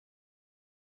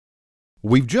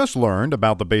We've just learned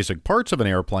about the basic parts of an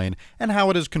airplane and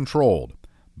how it is controlled,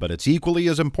 but it's equally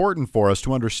as important for us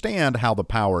to understand how the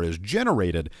power is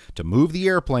generated to move the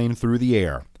airplane through the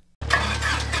air.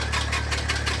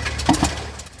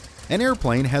 An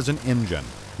airplane has an engine,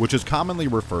 which is commonly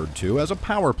referred to as a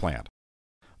power plant.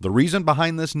 The reason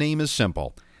behind this name is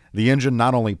simple. The engine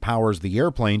not only powers the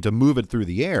airplane to move it through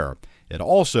the air, it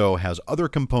also has other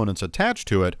components attached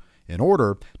to it in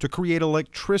order to create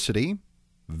electricity,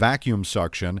 vacuum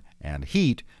suction, and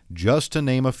heat, just to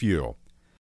name a few.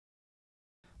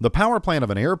 The power plant of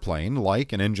an airplane,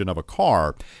 like an engine of a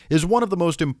car, is one of the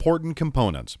most important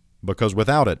components, because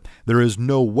without it, there is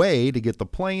no way to get the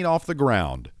plane off the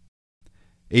ground.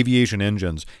 Aviation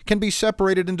engines can be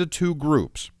separated into two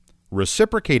groups: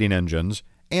 reciprocating engines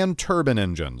and turbine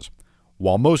engines.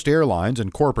 While most airlines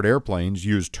and corporate airplanes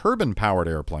use turbine-powered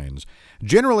airplanes,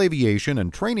 general aviation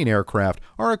and training aircraft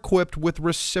are equipped with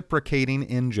reciprocating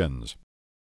engines.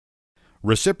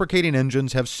 Reciprocating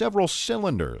engines have several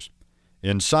cylinders.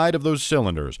 Inside of those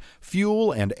cylinders,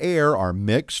 fuel and air are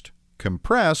mixed,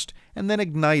 compressed, and then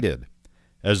ignited.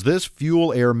 As this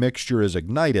fuel-air mixture is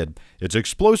ignited, its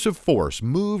explosive force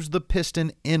moves the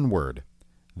piston inward.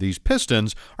 These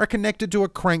pistons are connected to a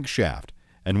crankshaft,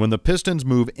 and when the pistons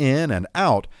move in and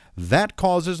out, that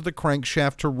causes the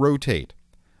crankshaft to rotate.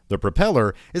 The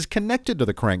propeller is connected to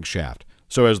the crankshaft,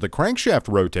 so as the crankshaft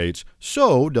rotates,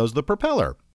 so does the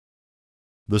propeller.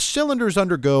 The cylinders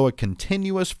undergo a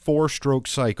continuous four-stroke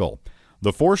cycle.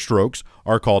 The four strokes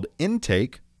are called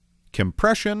intake,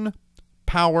 compression,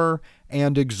 power,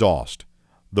 and exhaust.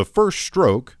 The first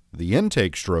stroke, the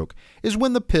intake stroke, is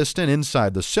when the piston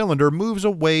inside the cylinder moves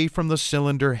away from the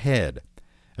cylinder head.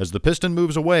 As the piston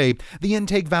moves away, the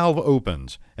intake valve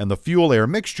opens, and the fuel-air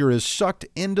mixture is sucked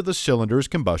into the cylinder's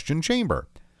combustion chamber.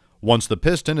 Once the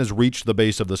piston has reached the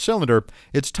base of the cylinder,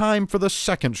 it's time for the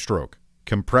second stroke,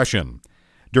 compression.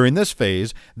 During this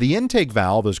phase, the intake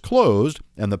valve is closed,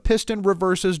 and the piston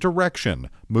reverses direction,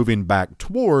 moving back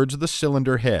towards the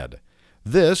cylinder head.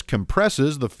 This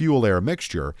compresses the fuel-air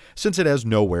mixture, since it has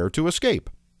nowhere to escape.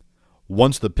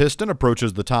 Once the piston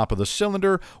approaches the top of the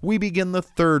cylinder, we begin the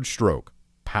third stroke,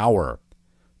 power.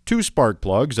 Two spark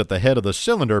plugs at the head of the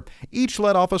cylinder each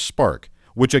let off a spark,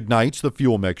 which ignites the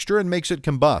fuel mixture and makes it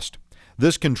combust.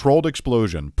 This controlled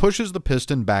explosion pushes the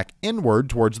piston back inward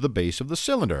towards the base of the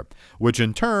cylinder, which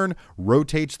in turn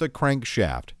rotates the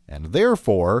crankshaft, and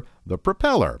therefore the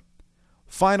propeller.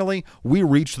 Finally, we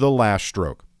reach the last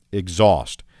stroke,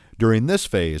 exhaust. During this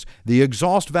phase, the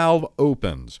exhaust valve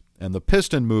opens, and the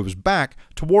piston moves back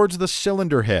towards the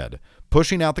cylinder head,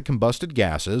 pushing out the combusted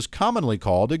gases, commonly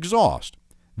called exhaust.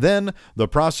 Then, the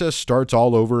process starts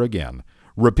all over again,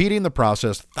 repeating the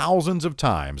process thousands of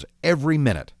times every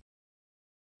minute.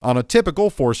 On a typical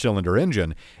four-cylinder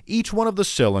engine, each one of the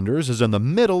cylinders is in the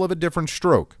middle of a different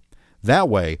stroke. That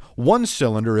way, one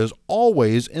cylinder is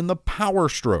always in the power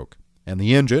stroke, and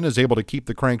the engine is able to keep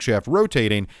the crankshaft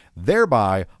rotating,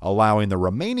 thereby allowing the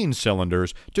remaining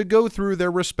cylinders to go through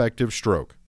their respective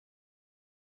stroke.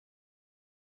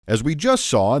 As we just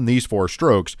saw in these four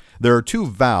strokes, there are two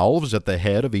valves at the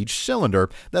head of each cylinder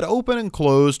that open and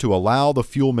close to allow the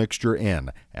fuel mixture in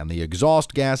and the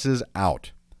exhaust gases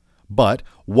out. But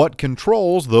what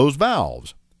controls those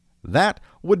valves? That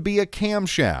would be a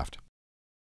camshaft.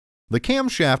 The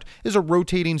camshaft is a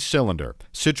rotating cylinder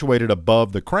situated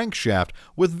above the crankshaft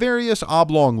with various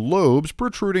oblong lobes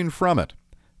protruding from it.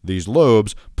 These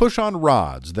lobes push on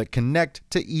rods that connect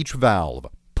to each valve,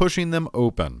 pushing them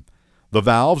open. The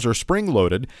valves are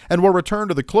spring-loaded and will return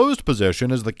to the closed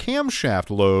position as the camshaft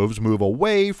lobes move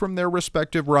away from their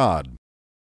respective rod.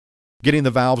 Getting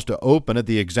the valves to open at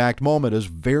the exact moment is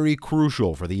very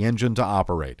crucial for the engine to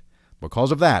operate.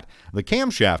 Because of that, the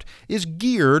camshaft is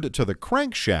geared to the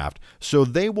crankshaft so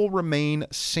they will remain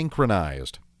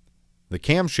synchronized. The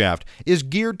camshaft is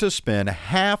geared to spin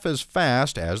half as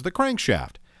fast as the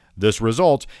crankshaft. This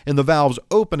results in the valves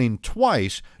opening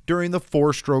twice during the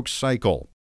four-stroke cycle.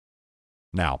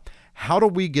 Now, how do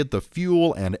we get the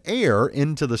fuel and air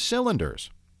into the cylinders?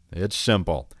 It's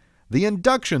simple. The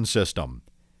induction system.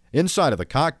 Inside of the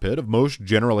cockpit of most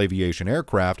general aviation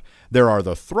aircraft, there are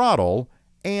the throttle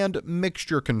and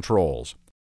mixture controls.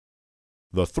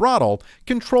 The throttle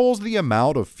controls the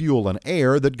amount of fuel and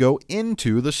air that go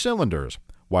into the cylinders,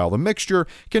 while the mixture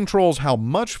controls how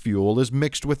much fuel is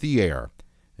mixed with the air.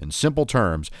 In simple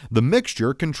terms, the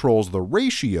mixture controls the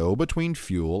ratio between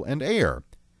fuel and air.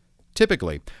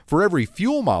 Typically, for every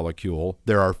fuel molecule,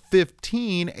 there are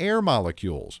 15 air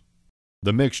molecules.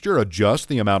 The mixture adjusts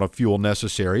the amount of fuel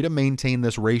necessary to maintain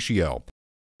this ratio.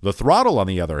 The throttle, on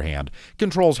the other hand,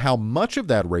 controls how much of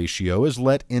that ratio is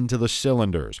let into the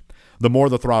cylinders. The more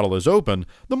the throttle is open,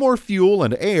 the more fuel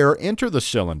and air enter the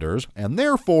cylinders, and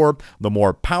therefore, the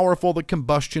more powerful the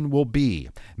combustion will be,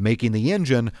 making the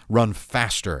engine run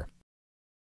faster.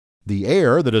 The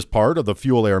air that is part of the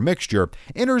fuel-air mixture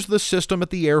enters the system at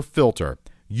the air filter,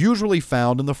 usually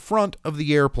found in the front of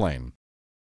the airplane.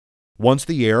 Once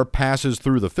the air passes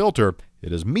through the filter,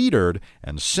 it is metered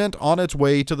and sent on its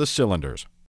way to the cylinders.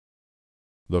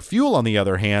 The fuel, on the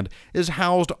other hand, is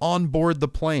housed on board the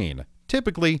plane,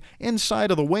 typically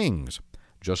inside of the wings.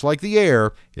 Just like the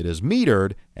air, it is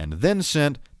metered and then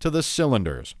sent to the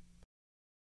cylinders.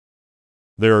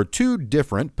 There are two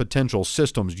different potential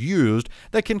systems used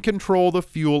that can control the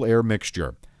fuel-air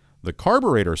mixture: the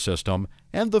carburetor system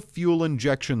and the fuel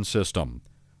injection system.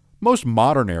 Most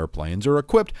modern airplanes are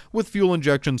equipped with fuel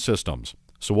injection systems,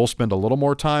 so we'll spend a little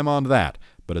more time on that,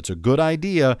 but it's a good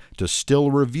idea to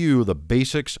still review the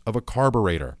basics of a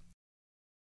carburetor.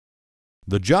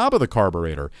 The job of the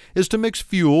carburetor is to mix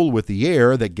fuel with the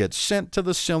air that gets sent to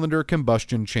the cylinder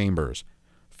combustion chambers.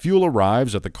 Fuel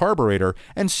arrives at the carburetor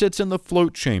and sits in the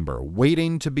float chamber,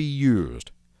 waiting to be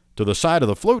used. To the side of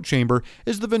the float chamber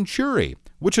is the venturi,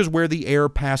 which is where the air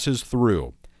passes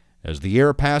through. As the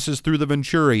air passes through the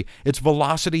venturi, its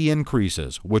velocity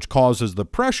increases, which causes the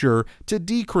pressure to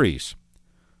decrease.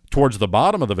 Towards the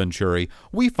bottom of the venturi,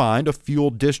 we find a fuel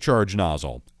discharge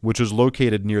nozzle, which is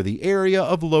located near the area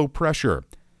of low pressure.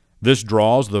 This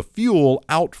draws the fuel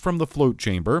out from the float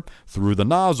chamber through the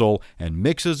nozzle and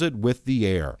mixes it with the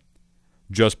air.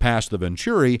 Just past the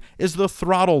venturi is the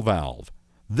throttle valve.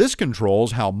 This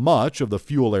controls how much of the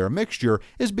fuel-air mixture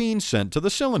is being sent to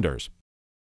the cylinders.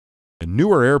 In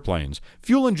newer airplanes,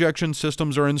 fuel injection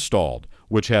systems are installed,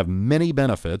 which have many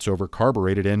benefits over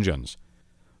carbureted engines.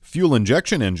 Fuel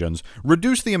injection engines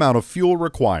reduce the amount of fuel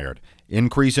required,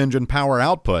 increase engine power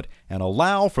output, and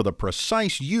allow for the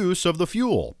precise use of the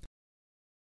fuel.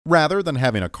 Rather than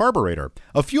having a carburetor,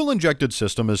 a fuel-injected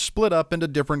system is split up into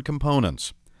different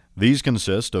components. These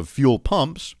consist of fuel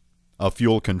pumps, a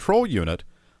fuel control unit,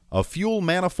 a fuel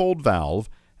manifold valve,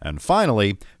 and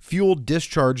finally, fuel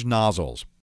discharge nozzles.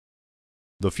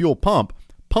 The fuel pump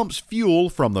pumps fuel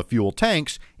from the fuel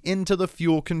tanks into the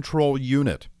fuel control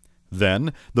unit.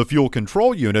 Then, the fuel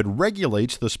control unit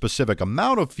regulates the specific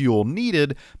amount of fuel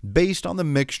needed based on the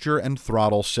mixture and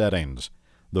throttle settings.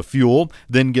 The fuel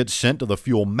then gets sent to the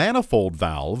fuel manifold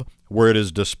valve, where it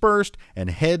is dispersed and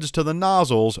heads to the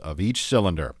nozzles of each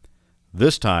cylinder.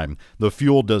 This time, the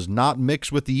fuel does not mix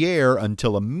with the air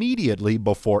until immediately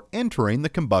before entering the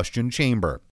combustion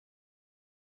chamber.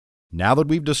 Now that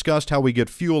we've discussed how we get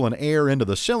fuel and air into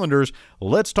the cylinders,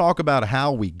 let's talk about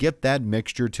how we get that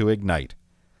mixture to ignite.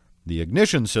 The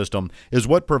ignition system is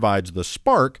what provides the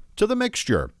spark to the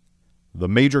mixture. The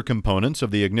major components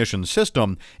of the ignition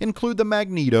system include the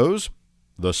magnetos,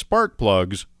 the spark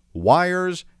plugs,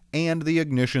 wires, and the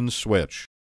ignition switch.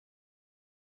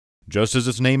 Just as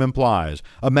its name implies,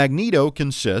 a magneto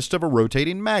consists of a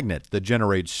rotating magnet that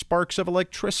generates sparks of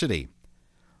electricity.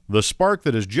 The spark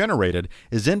that is generated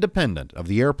is independent of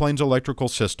the airplane's electrical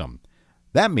system.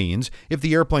 That means if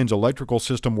the airplane's electrical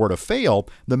system were to fail,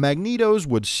 the magnetos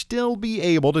would still be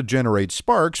able to generate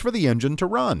sparks for the engine to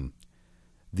run.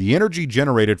 The energy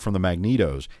generated from the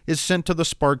magnetos is sent to the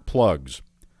spark plugs.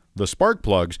 The spark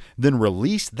plugs then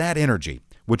release that energy,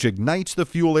 which ignites the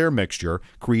fuel-air mixture,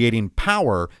 creating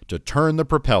power to turn the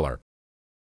propeller.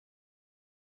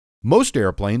 Most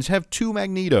airplanes have two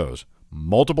magnetos,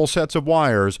 multiple sets of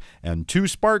wires, and two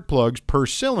spark plugs per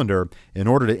cylinder in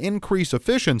order to increase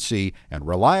efficiency and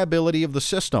reliability of the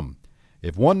system.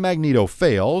 If one magneto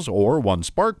fails or one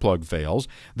spark plug fails,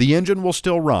 the engine will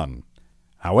still run.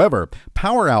 However,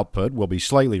 power output will be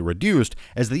slightly reduced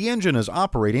as the engine is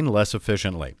operating less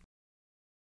efficiently.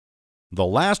 The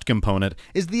last component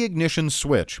is the ignition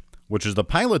switch, which is the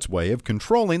pilot's way of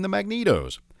controlling the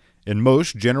magnetos. In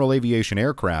most general aviation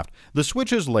aircraft, the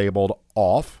switch is labeled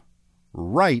off,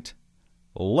 right,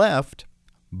 left,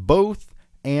 both,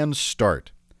 and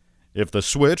start. If the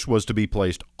switch was to be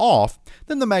placed off,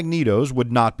 then the magnetos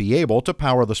would not be able to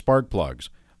power the spark plugs.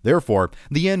 Therefore,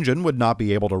 the engine would not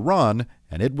be able to run,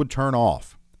 and it would turn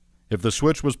off. If the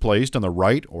switch was placed in the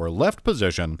right or left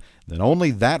position, then only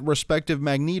that respective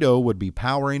magneto would be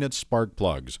powering its spark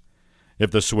plugs. If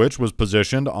the switch was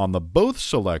positioned on the both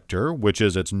selector, which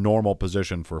is its normal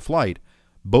position for flight,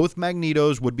 both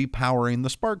magnetos would be powering the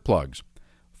spark plugs.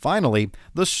 Finally,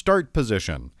 the start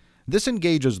position. This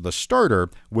engages the starter,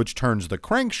 which turns the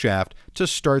crankshaft to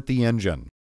start the engine.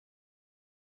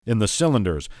 In the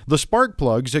cylinders, the spark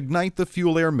plugs ignite the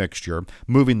fuel-air mixture,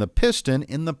 moving the piston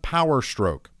in the power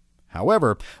stroke.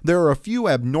 However, there are a few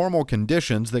abnormal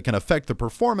conditions that can affect the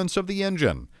performance of the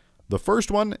engine. The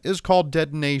first one is called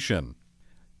detonation.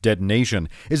 Detonation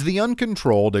is the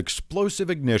uncontrolled explosive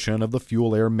ignition of the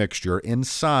fuel-air mixture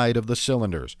inside of the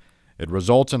cylinders. It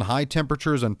results in high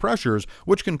temperatures and pressures,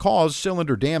 which can cause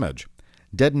cylinder damage.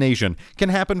 Detonation can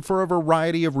happen for a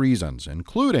variety of reasons,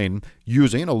 including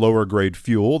using a lower grade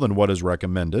fuel than what is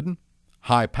recommended,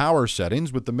 high power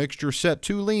settings with the mixture set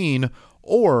too lean,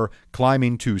 or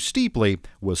climbing too steeply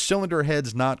with cylinder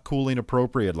heads not cooling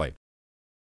appropriately.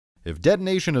 If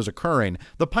detonation is occurring,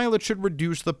 the pilot should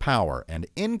reduce the power and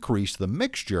increase the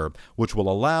mixture, which will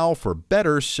allow for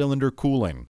better cylinder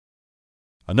cooling.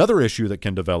 Another issue that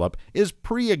can develop is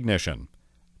pre-ignition.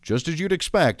 Just as you'd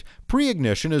expect,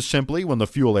 pre-ignition is simply when the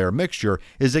fuel-air mixture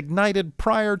is ignited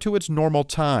prior to its normal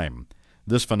time.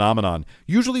 This phenomenon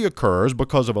usually occurs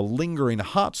because of a lingering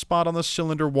hot spot on the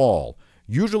cylinder wall,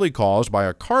 usually caused by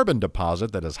a carbon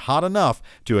deposit that is hot enough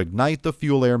to ignite the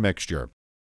fuel-air mixture.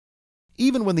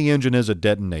 Even when the engine isn't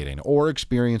detonating or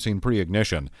experiencing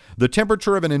pre-ignition, the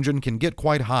temperature of an engine can get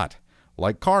quite hot.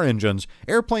 Like car engines,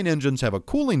 airplane engines have a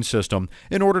cooling system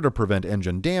in order to prevent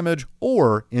engine damage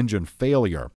or engine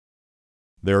failure.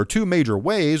 There are two major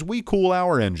ways we cool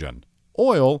our engine: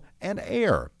 oil and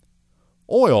air.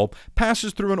 Oil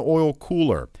passes through an oil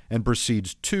cooler and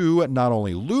proceeds to not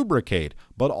only lubricate,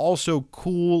 but also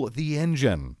cool the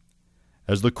engine.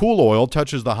 As the cool oil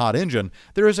touches the hot engine,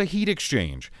 there is a heat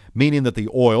exchange, meaning that the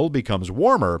oil becomes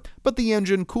warmer, but the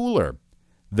engine cooler.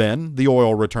 Then the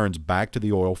oil returns back to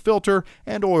the oil filter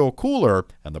and oil cooler,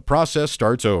 and the process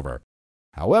starts over.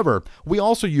 However, we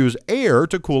also use air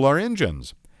to cool our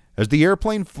engines. As the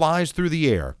airplane flies through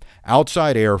the air,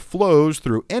 outside air flows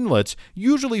through inlets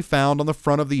usually found on the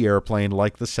front of the airplane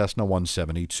like the Cessna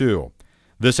 172.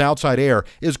 This outside air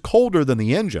is colder than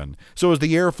the engine, so as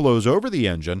the air flows over the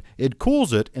engine, it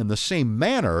cools it in the same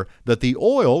manner that the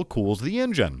oil cools the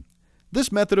engine.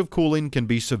 This method of cooling can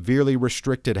be severely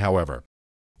restricted, however.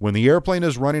 When the airplane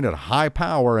is running at high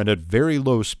power and at very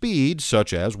low speed,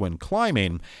 such as when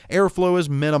climbing, airflow is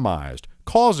minimized,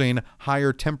 causing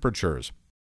higher temperatures.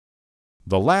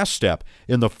 The last step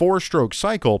in the four-stroke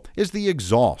cycle is the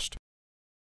exhaust.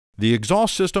 The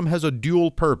exhaust system has a dual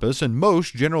purpose in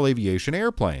most general aviation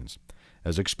airplanes.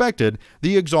 As expected,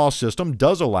 the exhaust system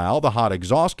does allow the hot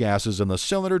exhaust gases in the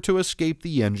cylinder to escape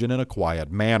the engine in a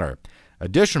quiet manner.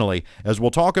 Additionally, as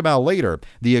we'll talk about later,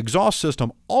 the exhaust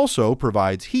system also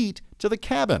provides heat to the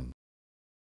cabin.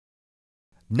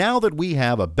 Now that we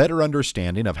have a better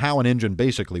understanding of how an engine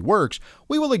basically works,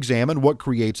 we will examine what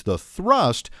creates the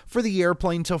thrust for the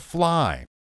airplane to fly.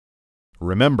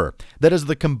 Remember that as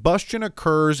the combustion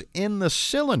occurs in the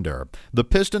cylinder, the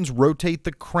pistons rotate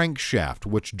the crankshaft,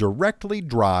 which directly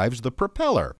drives the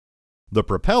propeller. The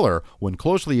propeller, when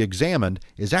closely examined,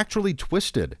 is actually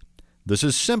twisted. This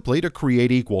is simply to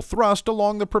create equal thrust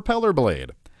along the propeller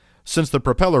blade. Since the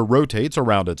propeller rotates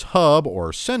around its hub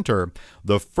or center,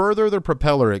 the further the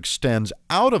propeller extends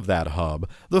out of that hub,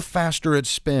 the faster it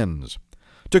spins.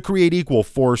 To create equal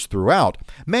force throughout,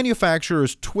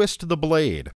 manufacturers twist the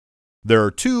blade. There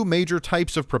are two major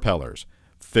types of propellers: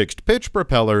 fixed-pitch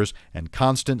propellers and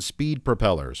constant-speed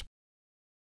propellers.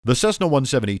 The Cessna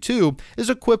 172 is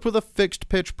equipped with a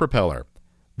fixed-pitch propeller.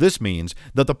 This means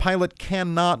that the pilot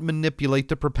cannot manipulate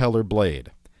the propeller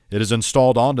blade. It is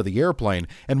installed onto the airplane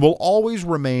and will always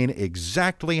remain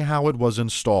exactly how it was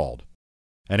installed.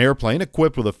 An airplane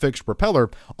equipped with a fixed propeller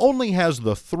only has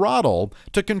the throttle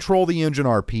to control the engine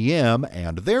RPM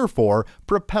and therefore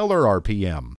propeller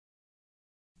RPM.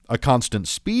 A constant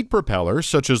speed propeller,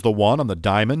 such as the one on the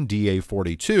Diamond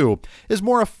DA-42, is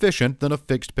more efficient than a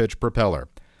fixed-pitch propeller.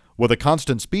 With a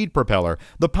constant speed propeller,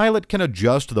 the pilot can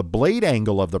adjust the blade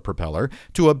angle of the propeller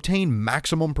to obtain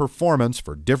maximum performance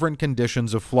for different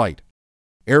conditions of flight.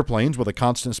 Airplanes with a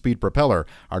constant speed propeller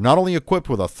are not only equipped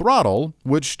with a throttle,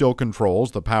 which still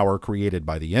controls the power created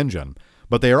by the engine,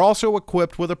 but they are also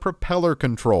equipped with a propeller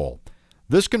control.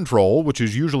 This control, which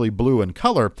is usually blue in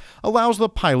color, allows the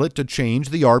pilot to change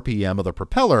the RPM of the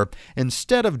propeller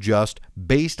instead of just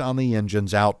based on the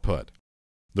engine's output.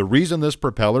 The reason this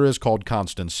propeller is called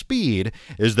constant speed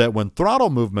is that when throttle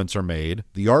movements are made,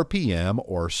 the RPM,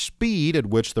 or speed at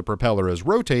which the propeller is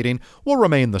rotating, will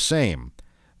remain the same.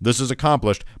 This is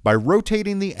accomplished by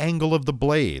rotating the angle of the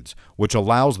blades, which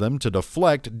allows them to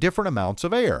deflect different amounts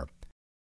of air.